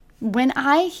When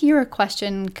I hear a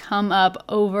question come up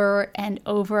over and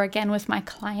over again with my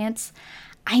clients,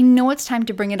 I know it's time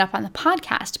to bring it up on the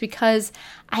podcast because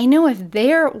I know if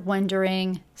they're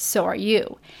wondering, so are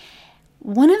you.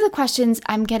 One of the questions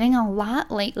I'm getting a lot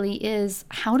lately is,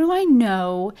 how do I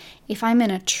know if I'm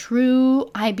in a true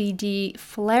IBD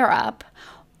flare-up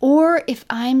or if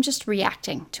I'm just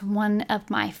reacting to one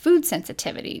of my food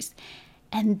sensitivities?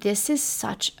 And this is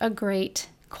such a great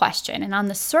question. And on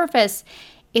the surface,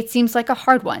 it seems like a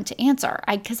hard one to answer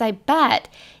because I bet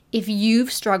if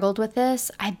you've struggled with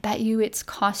this, I bet you it's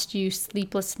cost you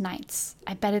sleepless nights.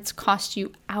 I bet it's cost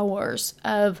you hours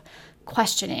of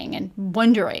questioning and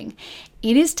wondering.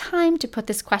 It is time to put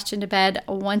this question to bed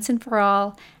once and for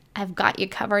all. I've got you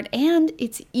covered, and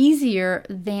it's easier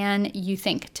than you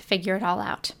think to figure it all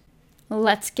out.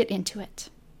 Let's get into it.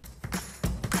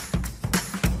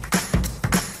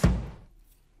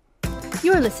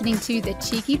 You're listening to the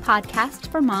Cheeky Podcast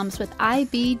for moms with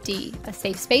IBD, a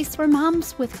safe space where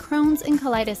moms with Crohn's and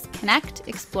colitis connect,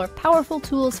 explore powerful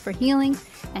tools for healing,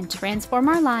 and transform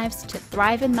our lives to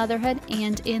thrive in motherhood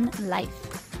and in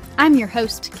life. I'm your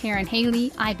host, Karen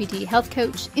Haley, IBD health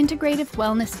coach, integrative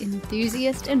wellness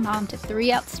enthusiast, and mom to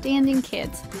 3 outstanding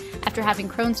kids. After having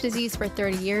Crohn's disease for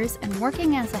 30 years and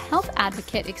working as a health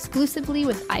advocate exclusively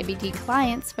with IBD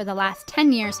clients for the last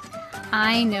 10 years,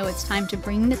 I know it's time to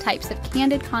bring the types of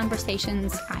candid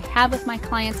conversations I have with my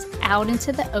clients out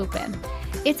into the open.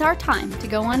 It's our time to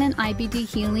go on an IBD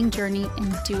healing journey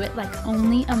and do it like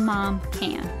only a mom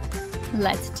can.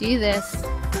 Let's do this.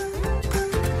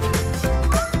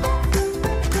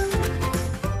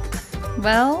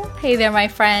 Well, hey there, my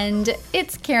friend.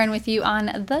 It's Karen with you on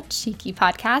the Cheeky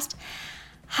Podcast.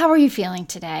 How are you feeling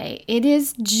today? It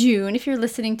is June. If you're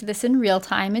listening to this in real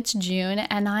time, it's June,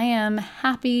 and I am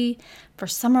happy for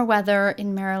summer weather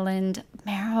in Maryland.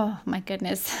 Oh my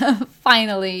goodness,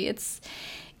 finally. It's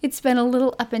been a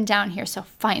little up and down here, so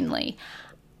finally.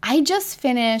 I just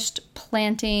finished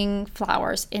planting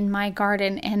flowers in my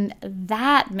garden, and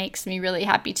that makes me really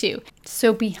happy too.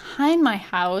 So behind my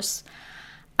house,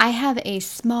 I have a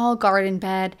small garden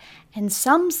bed, and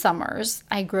some summers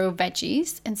I grow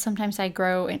veggies, and sometimes I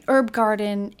grow an herb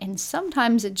garden, and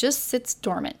sometimes it just sits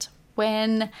dormant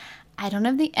when I don't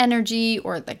have the energy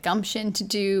or the gumption to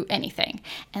do anything.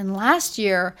 And last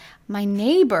year, my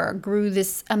neighbor grew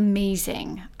this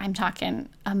amazing, I'm talking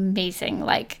amazing,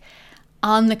 like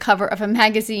on the cover of a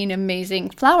magazine,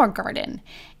 amazing flower garden.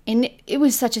 And it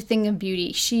was such a thing of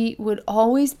beauty. She would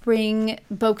always bring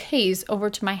bouquets over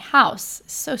to my house.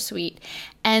 So sweet.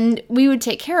 And we would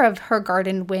take care of her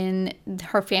garden when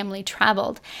her family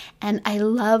traveled. And I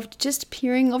loved just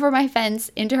peering over my fence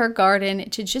into her garden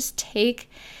to just take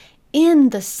in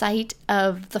the sight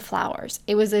of the flowers.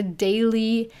 It was a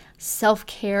daily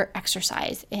self-care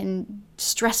exercise and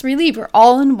stress reliever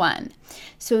all in one.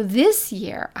 So this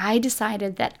year, I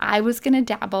decided that I was going to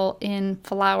dabble in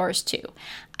flowers too.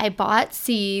 I bought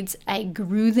seeds, I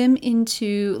grew them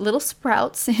into little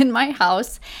sprouts in my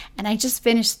house, and I just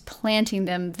finished planting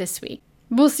them this week.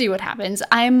 We'll see what happens.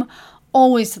 I'm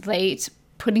always late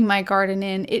putting my garden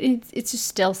in. It just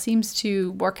still seems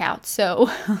to work out. So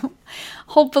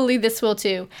hopefully this will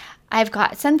too. I've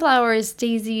got sunflowers,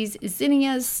 daisies,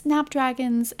 zinnias,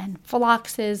 snapdragons, and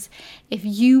phloxes. If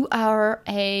you are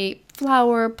a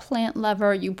flower plant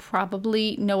lover, you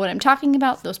probably know what I'm talking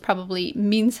about. Those probably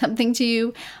mean something to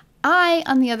you. I,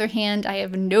 on the other hand, I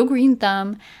have no green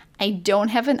thumb. I don't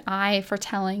have an eye for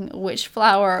telling which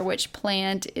flower, which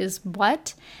plant is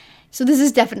what. So this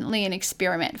is definitely an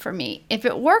experiment for me. If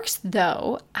it works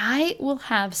though, I will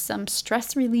have some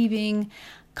stress relieving,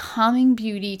 calming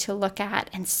beauty to look at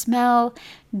and smell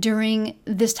during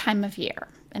this time of year.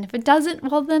 And if it doesn't,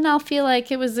 well, then I'll feel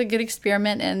like it was a good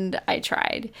experiment and I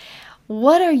tried.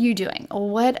 What are you doing?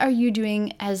 What are you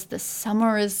doing as the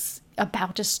summer is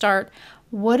about to start?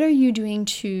 What are you doing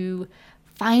to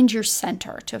find your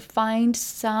center, to find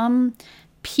some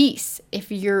peace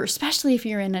especially if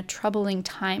you're in a troubling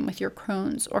time with your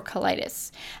Crohn's or colitis,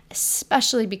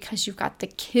 especially because you've got the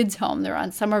kids home, they're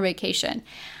on summer vacation.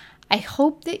 I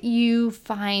hope that you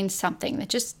find something that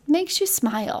just makes you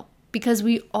smile, because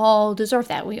we all deserve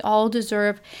that. We all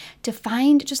deserve to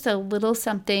find just a little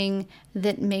something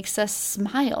that makes us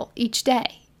smile each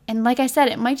day. And like I said,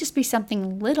 it might just be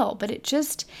something little, but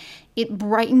it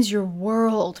brightens your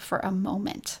world for a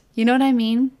moment. You know what I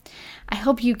mean? I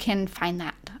hope you can find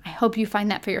that. I hope you find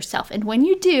that for yourself. And when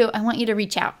you do, I want you to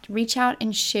reach out. Reach out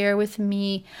and share with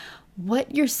me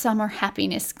what your summer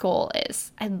happiness goal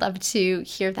is. I'd love to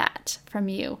hear that from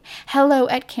you.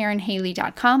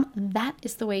 hello@KarenHaley.com. That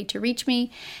is the way to reach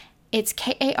me. It's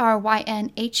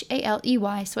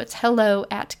KarynHaley, so it's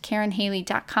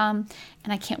hello@KarenHaley.com,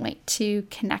 and I can't wait to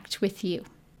connect with you.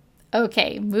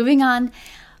 Okay, moving on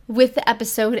with the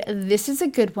episode. This is a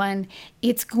good one.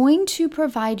 It's going to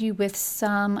provide you with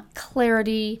some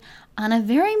clarity on a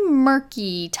very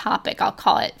murky topic, I'll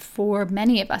call it, for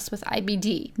many of us with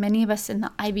IBD, many of us in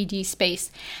the IBD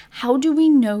space. How do we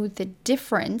know the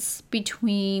difference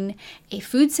between a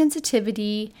food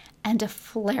sensitivity and a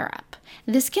flare-up?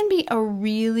 This can be a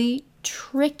really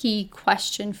tricky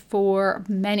question for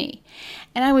many.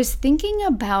 And I was thinking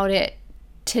about it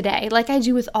today, like I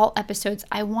do with all episodes.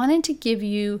 I wanted to give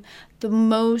you the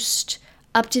most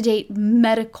up-to-date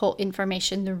medical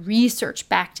information, the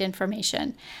research-backed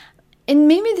information. And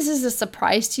maybe this is a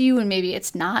surprise to you and maybe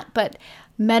it's not, but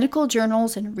medical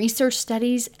journals and research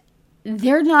studies,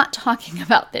 they're not talking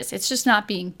about this. It's just not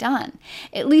being done.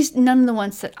 At least none of the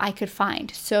ones that I could find.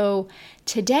 So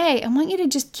today, I want you to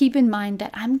just keep in mind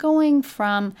that I'm going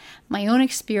from my own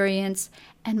experience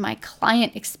and my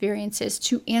client experiences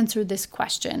to answer this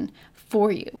question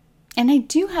for you. And I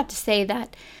do have to say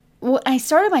that I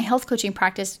started my health coaching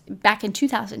practice back in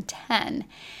 2010,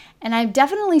 and I've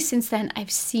definitely since then,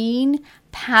 I've seen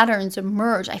patterns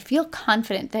emerge. I feel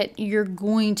confident that you're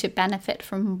going to benefit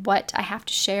from what I have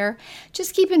to share.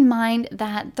 Just keep in mind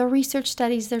that the research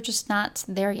studies, they're just not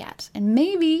there yet. And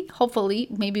maybe, hopefully,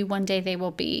 maybe one day they will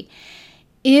be.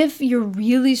 If you're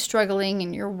really struggling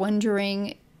and you're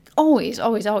wondering, always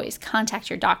contact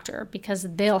your doctor because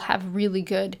they'll have really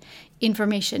good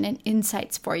information and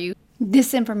insights for you.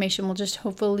 This information will just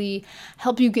hopefully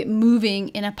help you get moving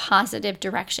in a positive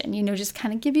direction. Just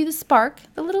kind of give you the spark,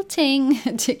 the little ting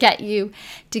to get you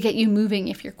moving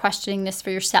if you're questioning this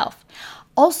for yourself.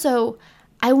 Also,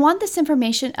 I want this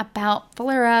information about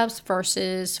flare-ups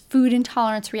versus food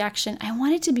intolerance reaction. I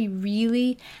want it to be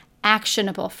really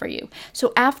actionable for you.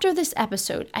 So after this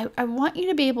episode, I want you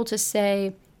to be able to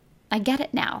say, I get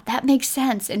it now. That makes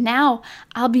sense. And now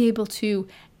I'll be able to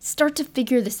start to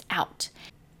figure this out.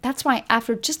 That's why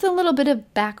after just a little bit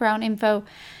of background info,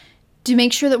 to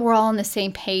make sure that we're all on the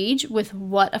same page with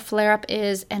what a flare-up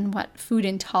is and what food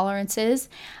intolerance is,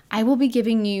 I will be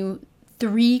giving you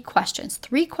three questions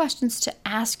to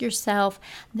ask yourself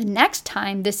the next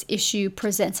time this issue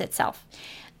presents itself.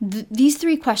 These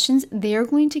three questions, they're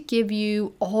going to give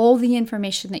you all the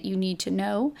information that you need to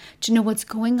know what's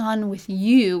going on with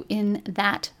you in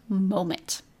that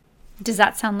moment. Does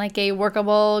that sound like a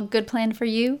workable, good plan for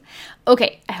you?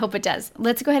 Okay, I hope it does.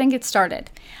 Let's go ahead and get started.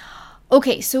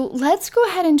 Okay, so let's go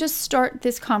ahead and just start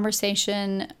this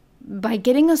conversation by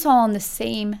getting us all on the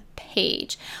same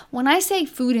page. When I say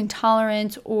food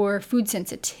intolerance or food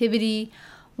sensitivity,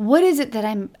 what is it that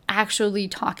I'm actually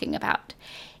talking about?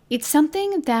 It's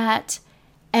something that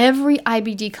every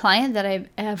IBD client that I've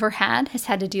ever had has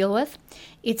had to deal with.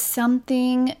 It's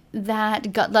something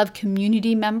that Gut Love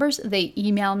community members, they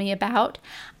email me about.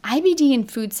 IBD and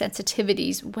food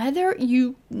sensitivities, whether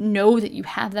you know that you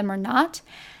have them or not,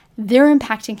 they're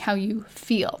impacting how you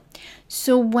feel.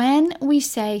 So when we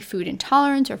say food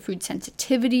intolerance or food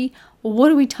sensitivity,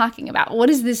 what are we talking about? What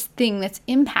is this thing that's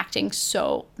impacting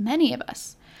so many of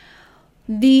us?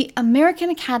 The American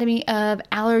Academy of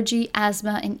Allergy,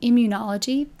 Asthma, and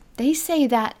Immunology, they say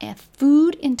that a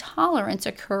food intolerance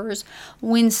occurs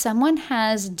when someone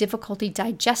has difficulty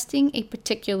digesting a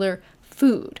particular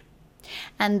food.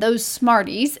 And those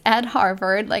smarties at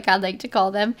Harvard, like I like to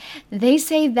call them, they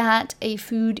say that a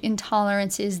food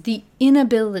intolerance is the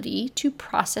inability to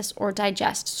process or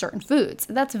digest certain foods.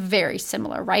 That's very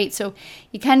similar, right? So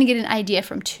you kind of get an idea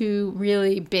from two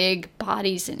really big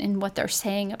bodies in what they're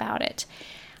saying about it.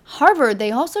 Harvard,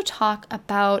 they also talk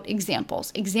about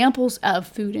examples of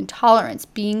food intolerance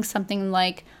being something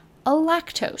like a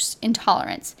lactose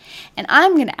intolerance. And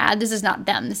I'm going to add, this is not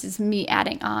them, this is me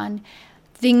adding on,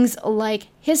 things like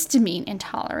histamine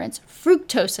intolerance,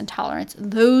 fructose intolerance,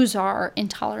 those are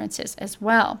intolerances as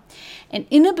well. An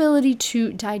inability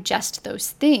to digest those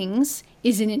things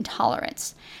is an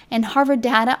intolerance. And Harvard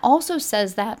data also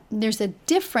says that there's a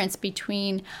difference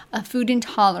between a food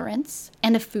intolerance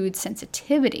and a food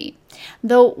sensitivity.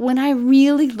 Though when I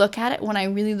really look at it, when I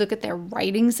really look at their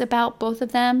writings about both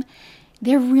of them,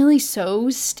 they're really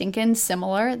so stinking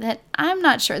similar that I'm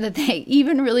not sure that they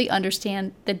even really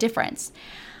understand the difference.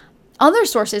 Other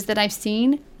sources that I've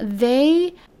seen,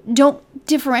 they don't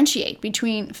differentiate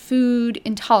between food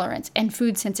intolerance and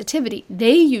food sensitivity.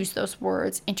 They use those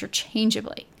words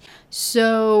interchangeably.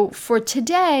 So for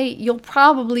today, you'll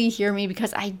probably hear me,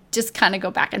 because I just kind of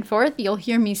go back and forth, you'll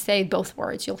hear me say both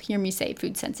words. You'll hear me say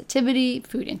food sensitivity,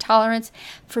 food intolerance.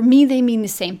 For me, they mean the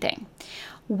same thing.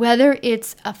 Whether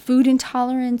it's a food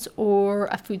intolerance or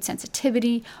a food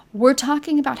sensitivity, we're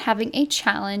talking about having a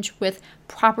challenge with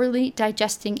properly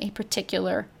digesting a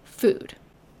particular food.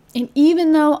 And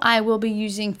even though I will be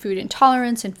using food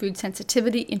intolerance and food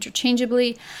sensitivity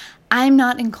interchangeably, I'm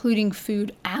not including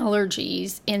food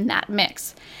allergies in that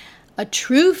mix. A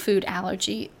true food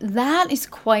allergy, that is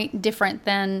quite different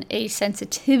than a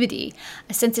sensitivity.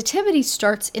 A sensitivity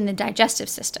starts in the digestive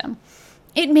system.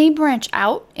 It may branch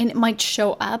out and it might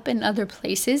show up in other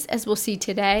places, as we'll see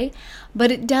today, but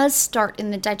it does start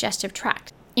in the digestive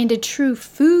tract. And a true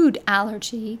food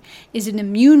allergy is an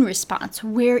immune response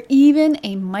where even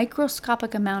a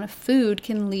microscopic amount of food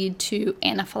can lead to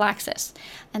anaphylaxis.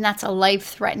 And that's a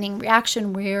life-threatening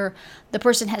reaction where the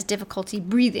person has difficulty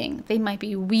breathing. They might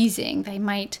be wheezing. They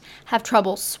might have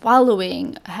trouble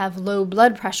swallowing, have low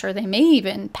blood pressure. They may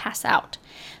even pass out.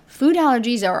 Food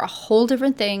allergies are a whole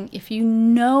different thing. If you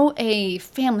know a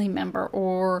family member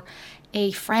or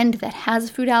a friend that has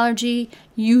a food allergy,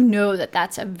 you know that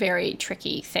that's a very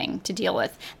tricky thing to deal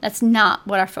with. That's not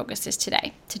what our focus is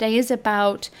today. Today is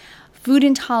about food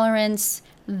intolerance,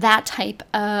 that type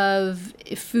of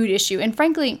food issue. And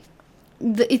frankly,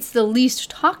 it's the least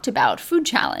talked about food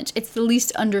challenge. It's the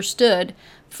least understood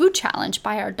food challenge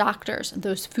by our doctors,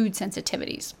 those food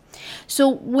sensitivities. So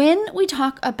when we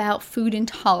talk about food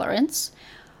intolerance,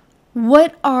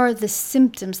 what are the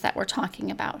symptoms that we're talking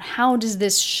about? How does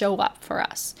this show up for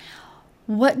us?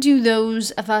 What do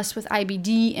those of us with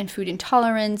IBD and food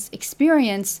intolerance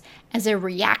experience as a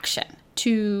reaction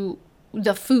to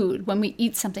the food when we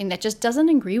eat something that just doesn't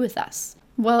agree with us?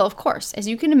 Well, of course, as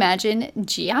you can imagine,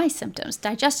 GI symptoms,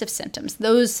 digestive symptoms,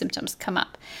 those symptoms come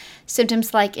up.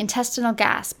 Symptoms like intestinal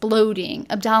gas, bloating,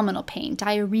 abdominal pain,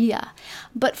 diarrhea.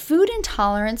 But food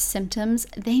intolerance symptoms,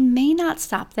 they may not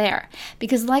stop there.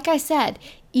 Because like I said,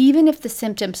 even if the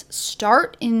symptoms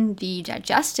start in the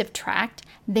digestive tract,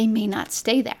 they may not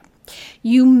stay there.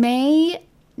 You may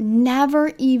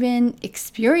never even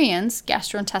experience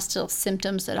gastrointestinal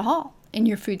symptoms at all in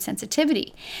your food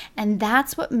sensitivity. And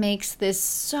that's what makes this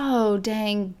so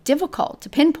dang difficult to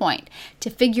pinpoint, to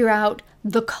figure out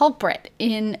the culprit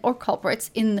or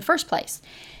culprits in the first place.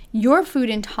 Your food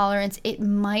intolerance, it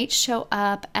might show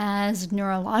up as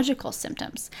neurological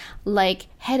symptoms like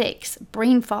headaches,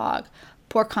 brain fog,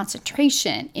 poor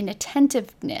concentration,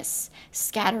 inattentiveness,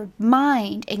 scattered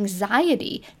mind,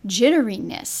 anxiety,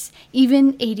 jitteriness,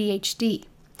 even ADHD.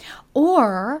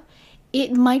 Or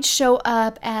it might show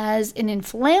up as an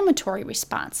inflammatory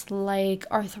response like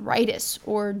arthritis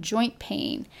or joint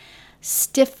pain,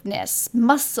 stiffness,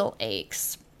 muscle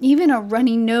aches, even a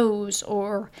runny nose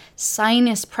or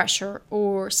sinus pressure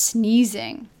or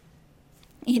sneezing.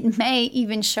 It may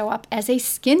even show up as a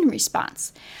skin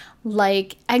response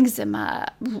like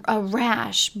eczema, a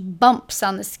rash, bumps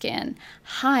on the skin,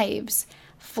 hives,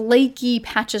 flaky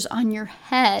patches on your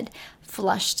head,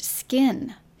 flushed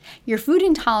skin. Your food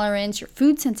intolerance, your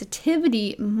food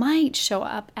sensitivity might show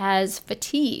up as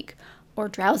fatigue or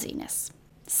drowsiness.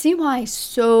 See why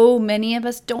so many of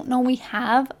us don't know we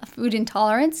have a food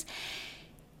intolerance?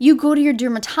 You go to your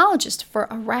dermatologist for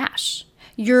a rash,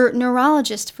 your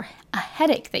neurologist for a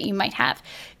headache that you might have,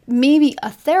 maybe a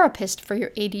therapist for your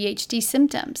ADHD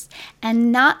symptoms,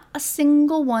 and not a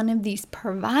single one of these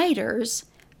providers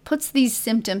puts these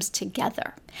symptoms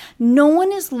together. No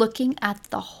one is looking at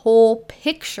the whole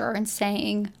picture and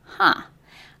saying,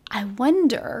 I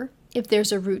wonder if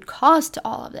there's a root cause to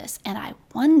all of this, and I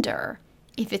wonder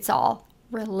if it's all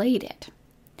related.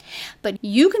 But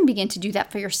you can begin to do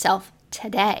that for yourself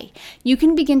today. You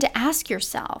can begin to ask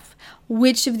yourself,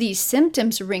 which of these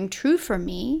symptoms ring true for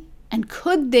me, and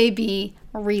could they be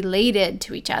related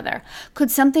to each other? Could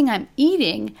something I'm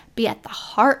eating be at the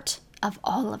heart of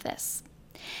all of this?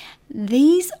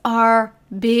 These are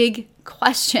big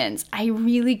questions. I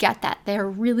really get that. They're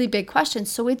really big questions.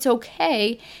 So it's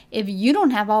okay if you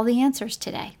don't have all the answers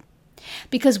today.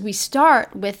 Because we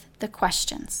start with the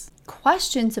questions.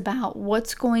 Questions about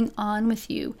what's going on with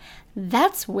you.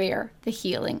 That's where the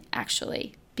healing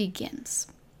actually begins.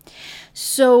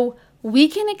 So we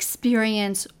can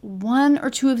experience one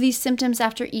or two of these symptoms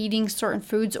after eating certain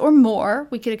foods or more.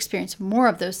 We could experience more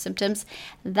of those symptoms.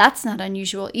 That's not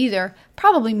unusual either.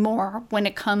 Probably more when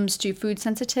it comes to food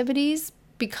sensitivities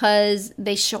because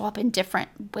they show up in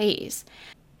different ways.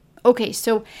 Okay,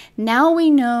 so now we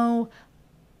know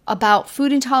about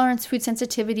food intolerance, food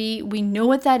sensitivity. We know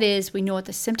what that is. We know what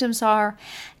the symptoms are.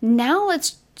 Now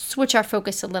let's switch our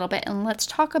focus a little bit and let's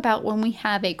talk about when we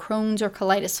have a Crohn's or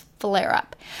colitis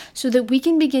flare-up so that we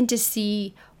can begin to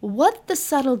see what the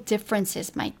subtle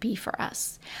differences might be for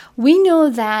us. We know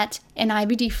that an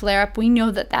IBD flare-up, we know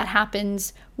that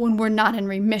happens when we're not in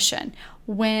remission,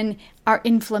 when our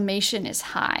inflammation is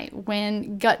high,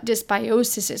 when gut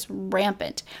dysbiosis is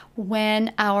rampant,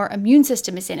 when our immune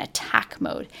system is in attack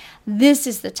mode. This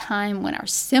is the time when our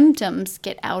symptoms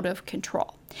get out of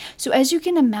control. So as you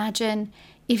can imagine,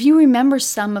 if you remember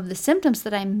some of the symptoms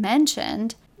that I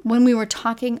mentioned when we were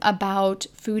talking about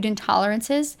food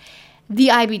intolerances, the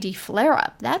IBD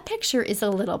flare-up, that picture is a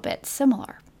little bit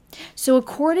similar. So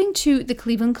according to the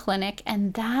Cleveland Clinic,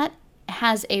 and that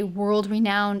has a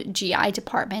world-renowned GI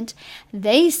department,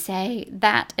 they say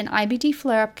that an IBD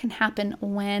flare-up can happen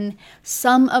when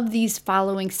some of these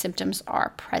following symptoms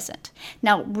are present.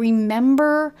 Now,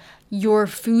 remember your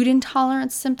food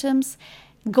intolerance symptoms.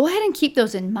 Go ahead and keep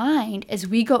those in mind as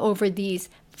we go over these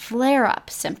flare-up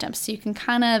symptoms so you can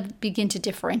kind of begin to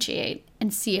differentiate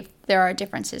and see if there are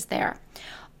differences there.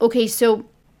 Okay, so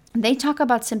they talk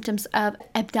about symptoms of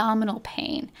abdominal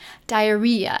pain,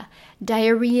 diarrhea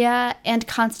and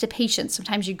constipation.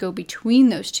 Sometimes you go between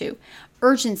those two.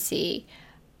 Urgency,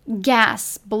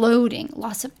 gas, bloating,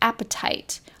 loss of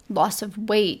appetite, loss of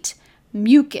weight,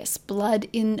 mucus, blood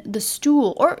in the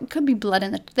stool, or it could be blood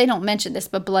in they don't mention this,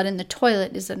 but blood in the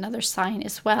toilet is another sign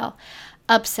as well.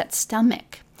 Upset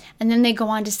stomach. And then they go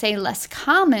on to say less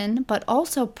common, but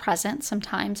also present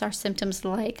sometimes are symptoms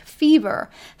like fever,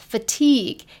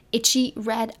 fatigue, itchy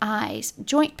red eyes,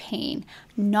 joint pain,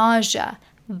 nausea,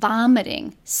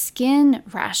 vomiting, skin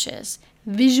rashes,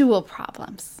 visual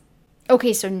problems.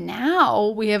 Okay, so now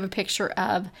we have a picture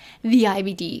of the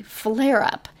IBD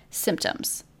flare-up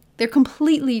symptoms. They're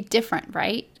completely different,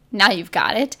 right? Now you've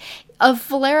got it. A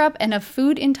flare-up and a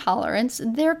food intolerance,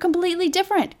 they're completely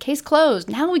different. Case closed.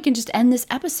 Now we can just end this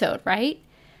episode, right?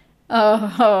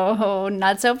 Oh,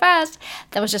 not so fast.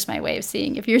 That was just my way of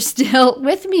seeing if you're still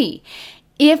with me.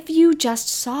 If you just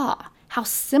saw how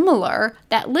similar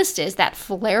that list is, that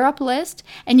flare-up list,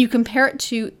 and you compare it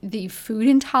to the food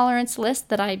intolerance list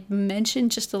that I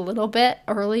mentioned just a little bit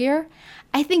earlier,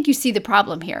 I think you see the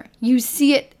problem here. You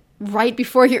see it right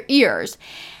before your ears.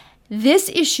 This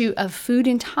issue of food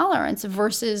intolerance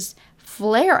versus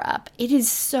flare-up, it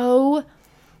is so,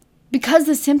 because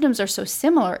the symptoms are so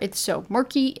similar, it's so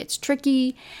murky, it's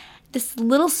tricky. This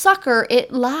little sucker,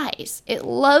 it lies. It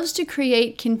loves to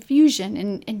create confusion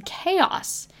and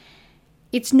chaos.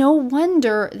 It's no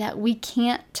wonder that we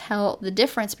can't tell the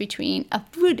difference between a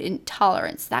food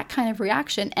intolerance, that kind of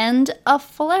reaction, and a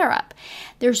flare-up.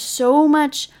 There's so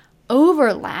much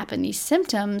overlap in these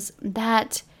symptoms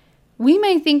that we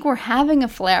may think we're having a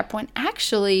flare-up when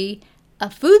actually a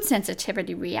food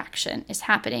sensitivity reaction is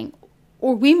happening.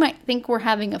 Or we might think we're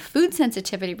having a food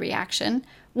sensitivity reaction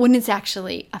when it's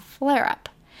actually a flare-up.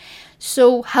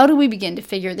 So how do we begin to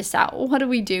figure this out? What do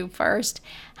we do first?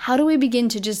 How do we begin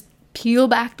to just peel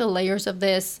back the layers of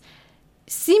this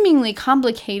seemingly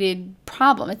complicated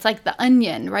problem? It's like the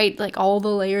onion, right? Like all the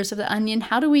layers of the onion.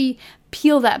 How do we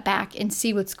peel that back and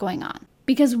see what's going on?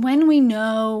 Because when we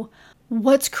know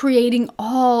what's creating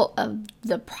all of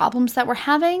the problems that we're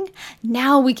having,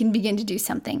 now we can begin to do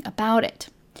something about it.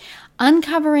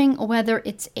 Uncovering whether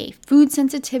it's a food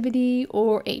sensitivity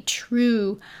or a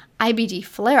true IBD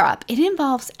flare-up, it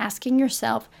involves asking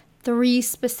yourself 3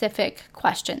 specific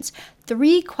questions.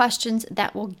 3 questions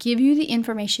that will give you the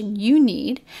information you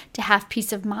need to have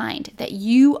peace of mind, that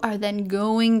you are then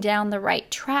going down the right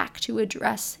track to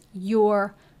address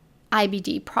your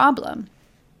IBD problem.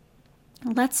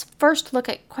 Let's first look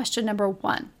at question number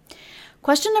 1.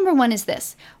 Question number 1 is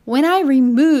this: when I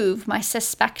remove my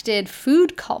suspected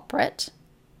food culprit,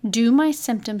 do my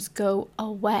symptoms go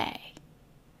away?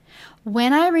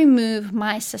 When I remove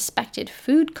my suspected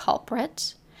food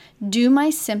culprit, do my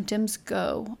symptoms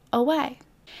go away?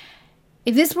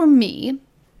 If this were me,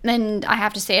 and I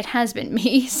have to say it has been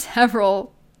me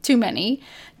too many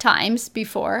times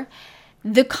before,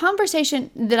 the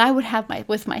conversation that I would have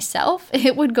with myself,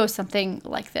 it would go something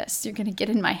like this. You're going to get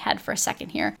in my head for a second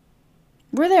here.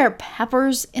 Were there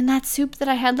peppers in that soup that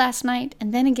I had last night?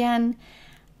 And then again,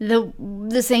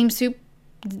 the same soup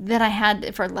that I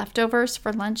had for leftovers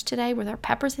for lunch today, were there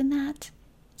peppers in that?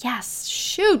 Yes,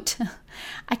 shoot.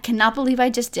 I cannot believe I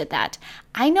just did that.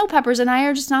 I know Peppers and I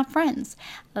are just not friends.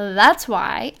 That's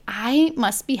why I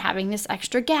must be having this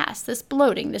extra gas, this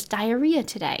bloating, this diarrhea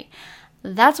today.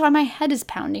 That's why my head is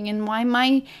pounding and why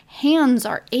my hands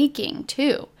are aching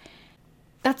too.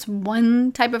 That's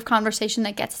one type of conversation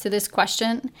that gets to this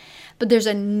question. But there's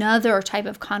another type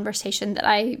of conversation that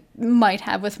I might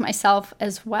have with myself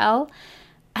as well.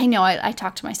 I know I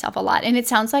talk to myself a lot, and it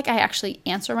sounds like I actually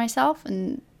answer myself,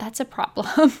 and that's a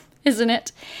problem, isn't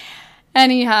it?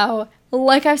 Anyhow,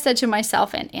 like I've said to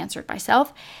myself and answered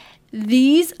myself,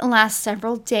 these last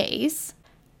several days,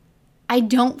 I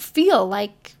don't feel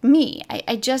like me.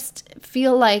 I just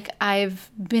feel like I've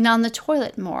been on the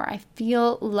toilet more. I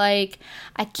feel like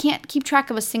I can't keep track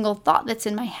of a single thought that's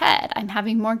in my head. I'm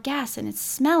having more gas and it's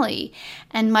smelly.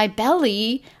 And my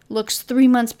belly looks 3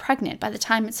 months pregnant by the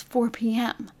time it's 4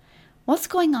 p.m. What's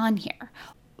going on here?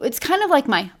 It's kind of like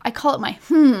I call it my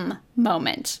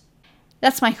moment.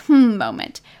 That's my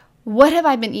moment. What have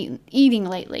I been eating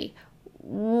lately?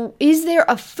 Is there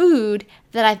a food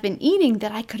that I've been eating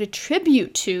that I could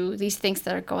attribute to these things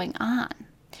that are going on?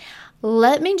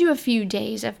 Let me do a few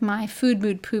days of my food,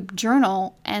 mood, poop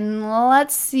journal, and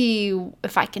let's see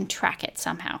if I can track it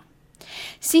somehow.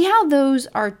 See how those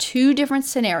are two different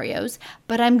scenarios,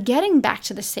 but I'm getting back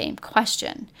to the same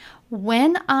question.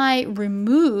 When I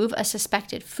remove a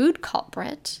suspected food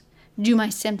culprit, do my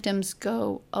symptoms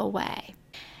go away?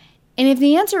 And if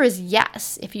the answer is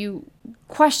yes, if you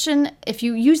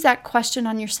use that question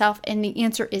on yourself and the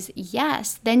answer is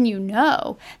yes, then you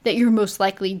know that you're most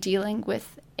likely dealing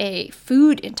with a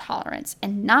food intolerance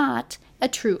and not a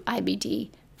true IBD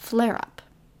flare-up.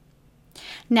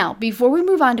 Now, before we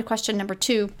move on to question number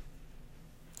 2,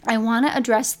 I want to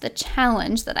address the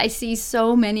challenge that I see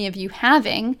so many of you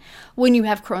having when you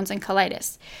have Crohn's and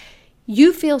colitis.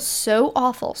 You feel so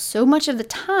awful so much of the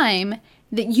time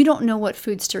that you don't know what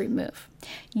foods to remove.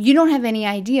 You don't have any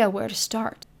idea where to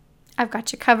start. I've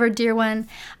got you covered, dear one.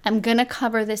 I'm going to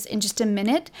cover this in just a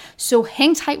minute, so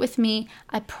hang tight with me.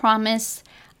 I promise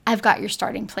I've got your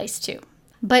starting place too.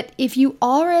 But if you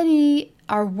already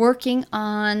are working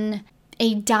on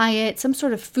a diet, some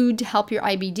sort of food to help your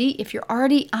IBD, if you're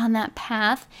already on that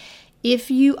path,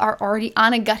 if you are already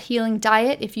on a gut healing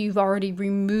diet, if you've already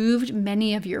removed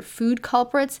many of your food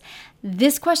culprits,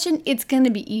 this question, it's going to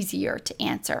be easier to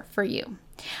answer for you.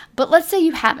 But let's say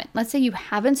you haven't. Let's say you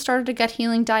haven't started a gut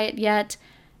healing diet yet.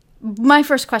 My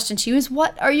first question to you is,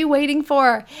 what are you waiting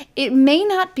for? It may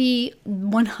not be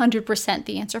 100%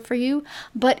 the answer for you,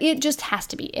 but it just has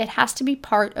to be. It has to be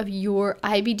part of your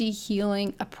IBD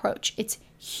healing approach. It's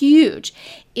huge.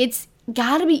 It's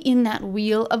got to be in that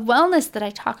wheel of wellness that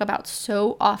I talk about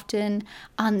so often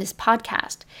on this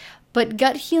podcast. But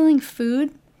gut healing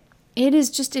food, it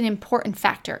is just an important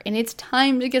factor, and it's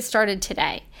time to get started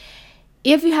today.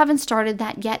 If you haven't started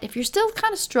that yet, if you're still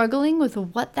kind of struggling with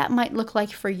what that might look like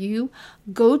for you,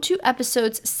 go to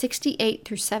episodes 68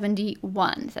 through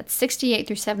 71. That's 68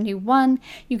 through 71.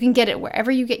 You can get it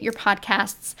wherever you get your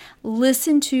podcasts.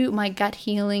 Listen to my gut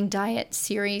healing diet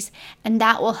series, and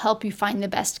that will help you find the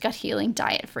best gut healing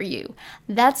diet for you.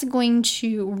 That's going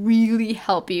to really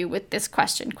help you with this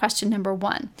question. Question number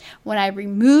 1. When I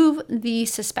remove the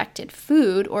suspected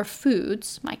food or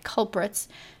foods, my culprits,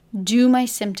 do my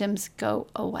symptoms go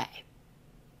away?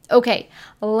 Okay,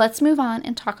 let's move on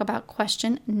and talk about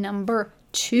question number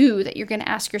 2 that you're going to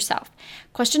ask yourself.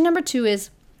 Question number 2 is,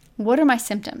 what are my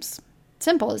symptoms?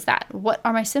 Simple as that. What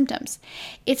are my symptoms?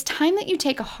 It's time that you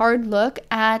take a hard look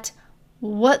at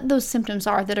what those symptoms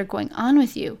are that are going on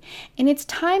with you. And it's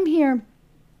time here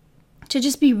to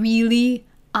just be really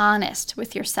honest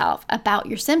with yourself about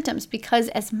your symptoms, because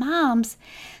as moms,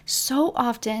 so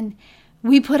often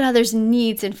we put others'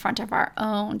 needs in front of our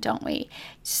own, don't we?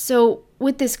 So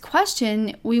with this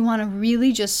question, we want to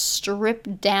really just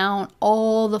strip down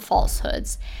all the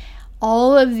falsehoods,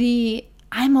 all of the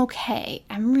I'm okay,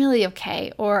 I'm really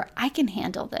okay, or I can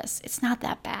handle this, it's not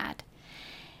that bad.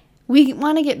 We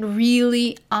want to get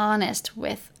really honest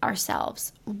with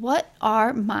ourselves. What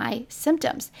are my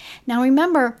symptoms? Now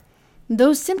remember,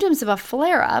 those symptoms of a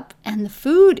flare-up and the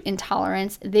food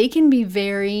intolerance, they can be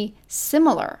very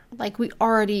similar, like we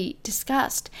already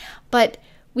discussed. But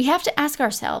we have to ask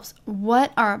ourselves,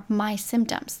 what are my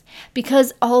symptoms?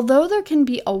 Because although there can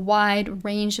be a wide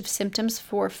range of symptoms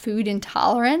for food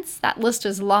intolerance, that list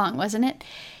is long, wasn't it?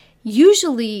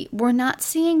 Usually, we're not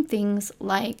seeing things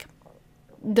like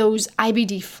those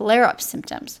IBD flare-up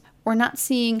symptoms. We're not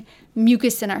seeing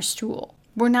mucus in our stool.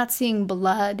 We're not seeing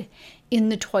blood in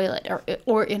the toilet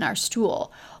or in our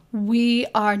stool. We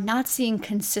are not seeing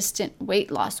consistent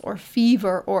weight loss or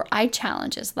fever or eye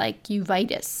challenges like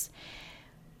uveitis.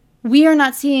 We are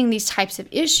not seeing these types of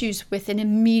issues with an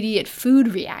immediate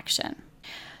food reaction.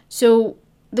 So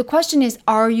the question is,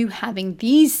 are you having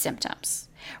these symptoms?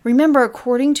 Remember,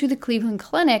 according to the Cleveland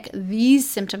Clinic, these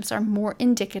symptoms are more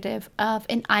indicative of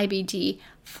an IBD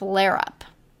flare-up.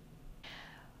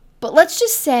 But let's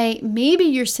just say maybe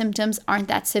your symptoms aren't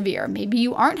that severe. Maybe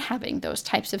you aren't having those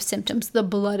types of symptoms, the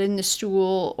blood in the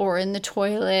stool or in the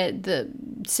toilet, the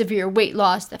severe weight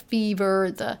loss, the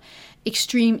fever, the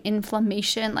extreme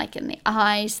inflammation like in the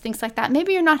eyes, things like that.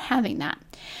 Maybe you're not having that.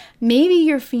 Maybe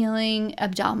you're feeling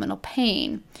abdominal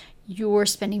pain. You're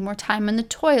spending more time in the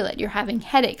toilet. You're having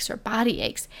headaches or body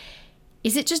aches.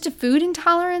 Is it just a food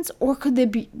intolerance, or could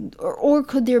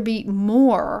there be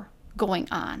more going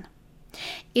on?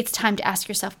 It's time to ask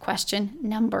yourself question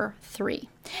number 3.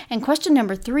 And question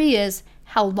number 3 is,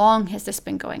 how long has this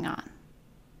been going on?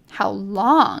 How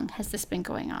long has this been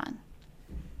going on?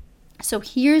 So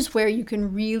here's where you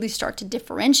can really start to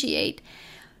differentiate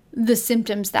the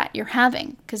symptoms that you're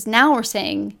having. Because now we're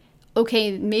saying,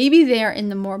 okay, maybe they're in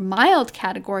the more mild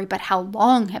category, but how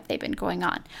long have they been going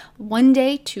on? 1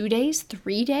 day, 2 days,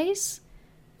 3 days?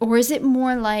 Or is it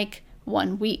more like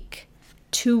 1 week,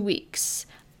 2 weeks,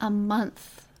 a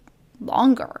month,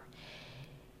 longer?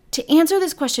 To answer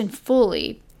this question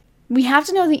fully, we have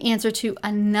to know the answer to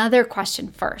another question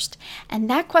first. And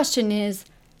that question is,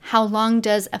 how long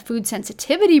does a food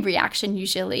sensitivity reaction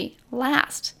usually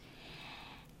last?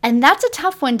 And that's a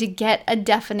tough one to get a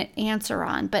definite answer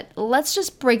on, but let's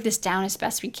just break this down as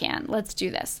best we can. Let's do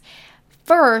this.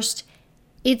 First,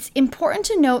 it's important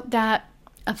to note that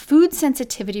a food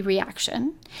sensitivity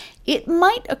reaction, it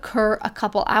might occur a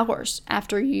couple hours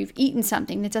after you've eaten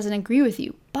something that doesn't agree with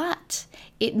you, but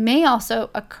it may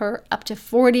also occur up to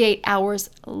 48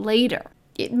 hours later.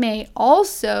 It may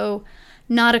also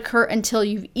not occur until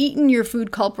you've eaten your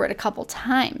food culprit a couple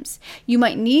times. You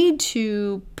might need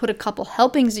to put a couple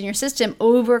helpings in your system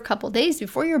over a couple days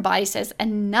before your body says,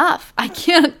 enough, I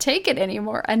can't take it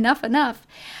anymore, enough.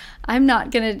 I'm not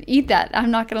going to eat that.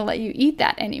 I'm not going to let you eat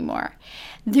that anymore.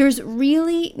 There's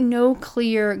really no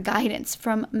clear guidance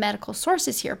from medical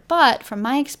sources here, but from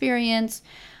my experience,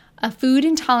 a food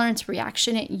intolerance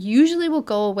reaction, it usually will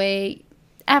go away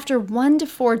after 1 to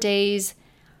 4 days.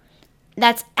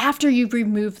 That's after you've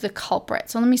removed the culprit.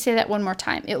 So let me say that one more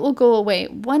time. It will go away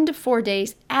 1 to 4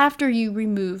 days after you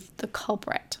remove the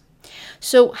culprit.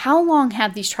 So how long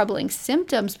have these troubling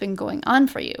symptoms been going on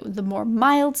for you? The more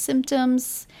mild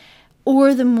symptoms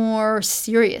or the more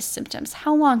serious symptoms?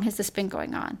 How long has this been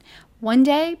going on? 1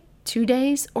 day, 2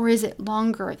 days, or is it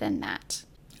longer than that?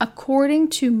 According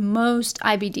to most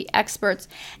IBD experts,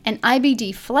 an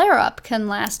IBD flare-up can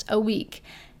last a week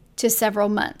to several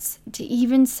months, to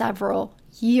even several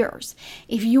years.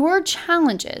 If your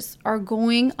challenges are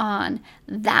going on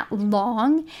that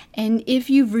long, and if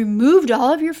you've removed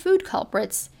all of your food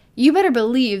culprits, you better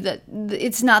believe that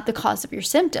it's not the cause of your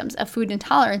symptoms. A food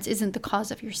intolerance isn't the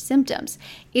cause of your symptoms.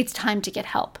 It's time to get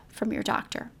help from your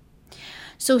doctor.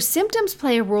 So symptoms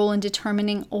play a role in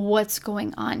determining what's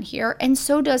going on here, and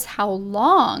so does how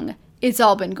long it's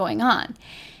all been going on.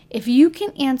 If you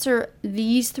can answer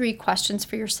these 3 questions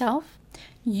for yourself,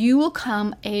 you will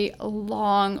come a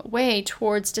long way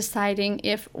towards deciding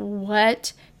if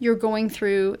what you're going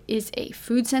through is a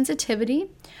food sensitivity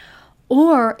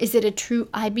or is it a true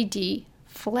IBD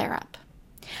flare-up.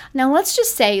 Now let's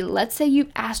say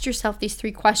you've asked yourself these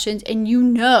 3 questions and you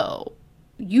know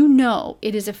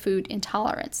it is a food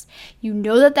intolerance. You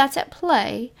know that that's at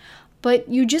play, but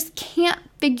you just can't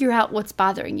figure out what's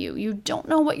bothering you. You don't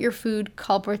know what your food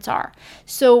culprits are.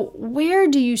 So where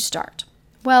do you start?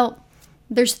 Well,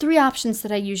 there's 3 options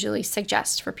that I usually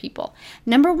suggest for people.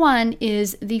 Number 1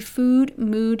 is the Food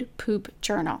Mood Poop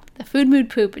Journal. The Food Mood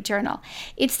Poop Journal.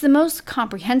 It's the most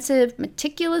comprehensive,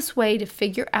 meticulous way to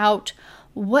figure out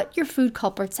what your food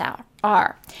culprits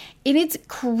are. And it's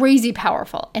crazy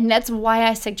powerful, and that's why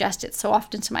I suggest it so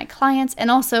often to my clients and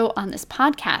also on this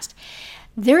podcast.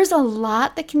 There's a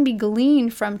lot that can be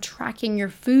gleaned from tracking your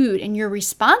food and your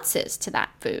responses to that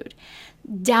food.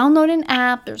 Download an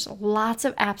app. There's lots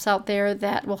of apps out there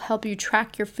that will help you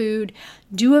track your food.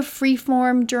 Do a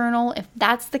free-form journal if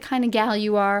that's the kind of gal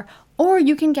you are, or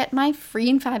you can get my free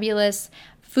and fabulous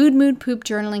Food Mood Poop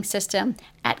journaling system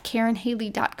at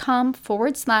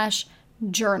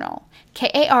KarenHaley.com/journal.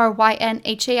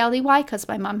 KarenHaley, because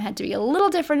my mom had to be a little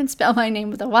different and spell my name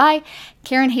with a Y.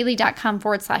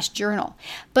 KarenHaley.com/journal.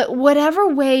 But whatever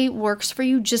way works for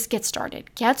you, just get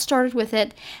started. Get started with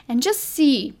it and just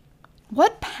see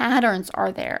what patterns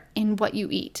are there in what you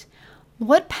eat.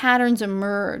 What patterns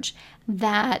emerge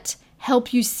that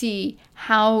help you see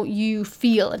how you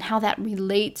feel and how that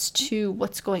relates to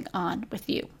what's going on with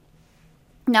you.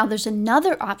 Now, there's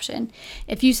another option.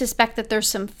 If you suspect that there's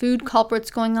some food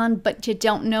culprits going on, but you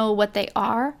don't know what they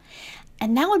are,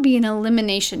 And that would be an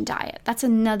elimination diet. That's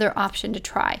another option to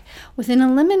try. With an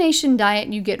elimination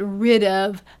diet, you get rid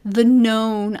of the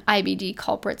known IBD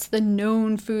culprits, the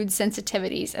known food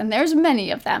sensitivities, and there's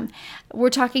many of them. We're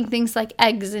talking things like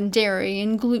eggs and dairy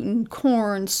and gluten,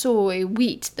 corn, soy,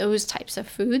 wheat, those types of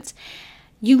foods.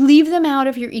 You leave them out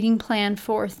of your eating plan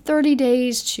for 30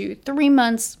 days to 3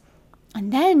 months,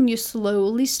 and then you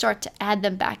slowly start to add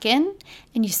them back in,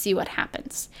 and you see what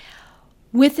happens.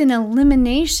 With an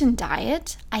elimination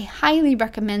diet, I highly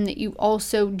recommend that you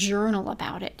also journal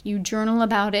about it. You journal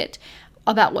about it,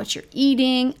 about what you're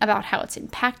eating, about how it's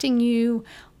impacting you,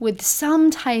 with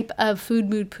some type of food,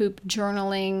 mood, poop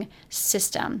journaling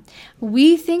system.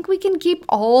 We think we can keep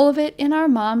all of it in our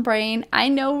mom brain. I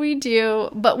know we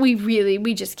do, but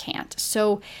we just can't.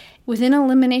 So with an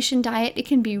elimination diet, it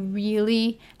can be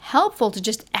really helpful to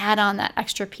just add on that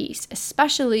extra piece,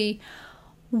 especially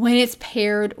when it's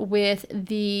paired with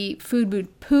the food,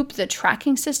 mood, poop, the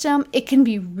tracking system. It can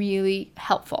be really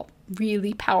helpful,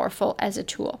 really powerful as a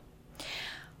tool.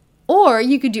 Or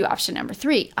you could do option number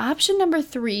 3. Option number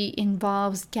 3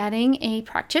 involves getting a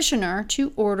practitioner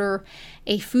to order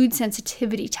a food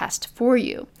sensitivity test for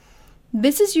you.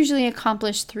 This is usually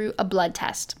accomplished through a blood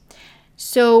test.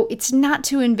 So it's not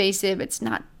too invasive, it's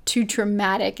not too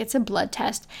traumatic. It's a blood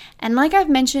test. And like I've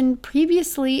mentioned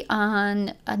previously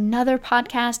on another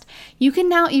podcast, you can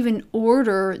now even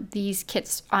order these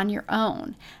kits on your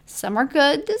own. Some are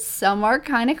good, some are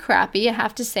kind of crappy. I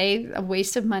have to say, a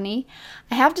waste of money.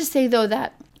 I have to say, though,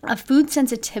 that a food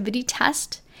sensitivity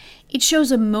test, it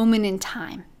shows a moment in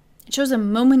time. It shows a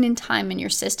moment in time in your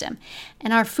system.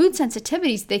 And our food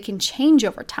sensitivities, they can change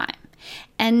over time.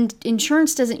 And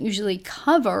insurance doesn't usually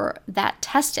cover that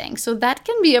testing, so that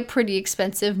can be a pretty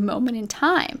expensive moment in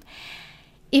time.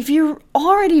 If you're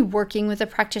already working with a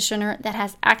practitioner that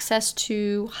has access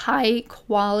to high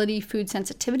quality food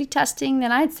sensitivity testing,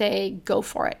 then I'd say go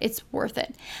for it. It's worth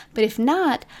it. But if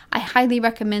not, I highly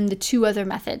recommend the 2 other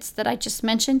methods that I just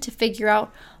mentioned to figure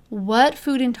out what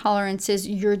food intolerances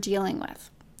you're dealing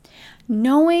with.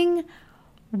 Knowing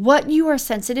what you are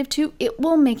sensitive to, it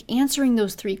will make answering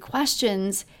those 3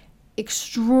 questions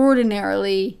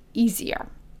extraordinarily easier.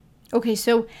 Okay,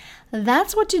 so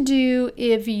that's what to do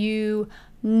if you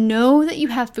know that you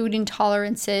have food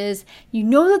intolerances, you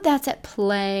know that that's at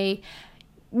play.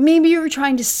 Maybe you're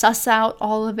trying to suss out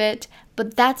all of it,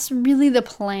 but that's really the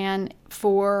plan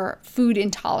for food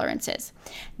intolerances.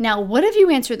 Now, what if you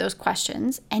answer those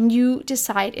questions and you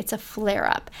decide it's a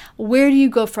flare-up? Where do you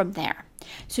go from there?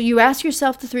 So you ask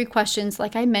yourself the 3 questions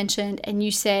like I mentioned, and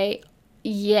you say,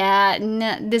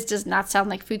 this does not sound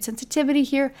like food sensitivity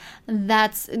here.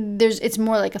 It's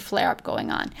more like a flare-up going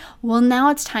on. Well,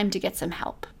 now it's time to get some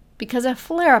help, because a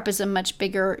flare-up is a much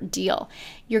bigger deal.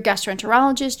 Your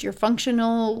gastroenterologist, your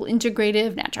functional,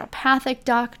 integrative, naturopathic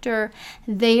doctor,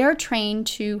 they are trained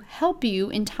to help you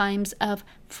in times of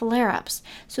flare-ups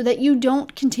so that you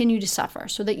don't continue to suffer,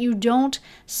 so that you don't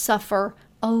suffer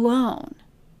alone.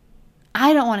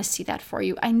 I don't want to see that for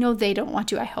you. I know they don't want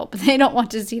to. I hope they don't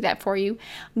want to see that for you.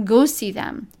 Go see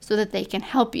them so that they can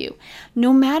help you.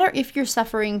 No matter if you're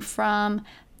suffering from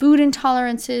food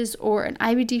intolerances or an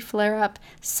IBD flare-up,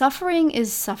 suffering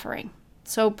is suffering.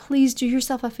 So please do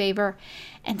yourself a favor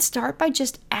and start by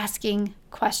just asking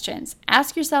questions.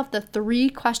 Ask yourself the 3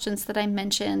 questions that I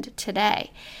mentioned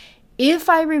today. If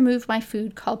I remove my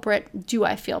food culprit, do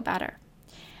I feel better?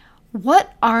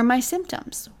 What are my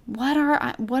symptoms? What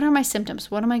are my symptoms?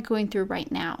 What am I going through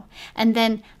right now? And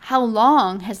then how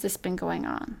long has this been going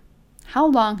on? How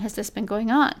long has this been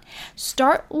going on?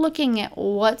 Start looking at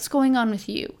what's going on with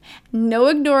you. No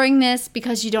ignoring this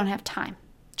because you don't have time.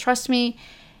 Trust me,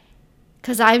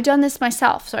 because I've done this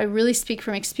myself, so I really speak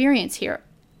from experience here.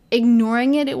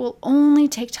 Ignoring it will only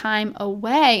take time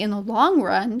away in the long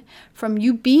run from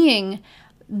you being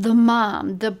the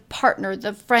mom, the partner,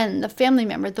 the friend, the family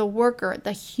member, the worker,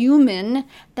 the human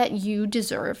that you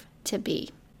deserve to be.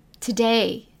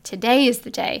 Today is the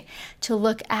day to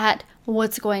look at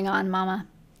what's going on, mama.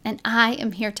 And I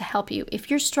am here to help you. If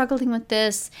you're struggling with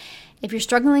this, if you're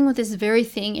struggling with this very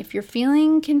thing, if you're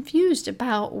feeling confused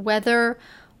about whether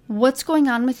what's going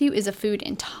on with you is a food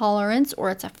intolerance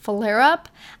or it's a flare-up,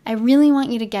 I really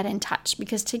want you to get in touch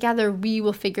because together we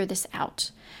will figure this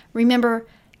out. Remember,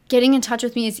 getting in touch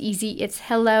with me is easy. It's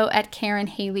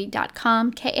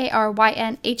hello@KarenHaley.com,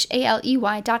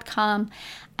 KarenHaley.com.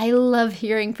 I love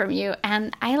hearing from you,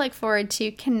 and I look forward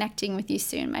to connecting with you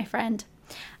soon, my friend.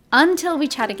 Until we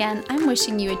chat again, I'm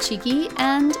wishing you a cheeky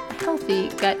and healthy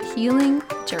gut healing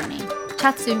journey.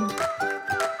 Chat soon.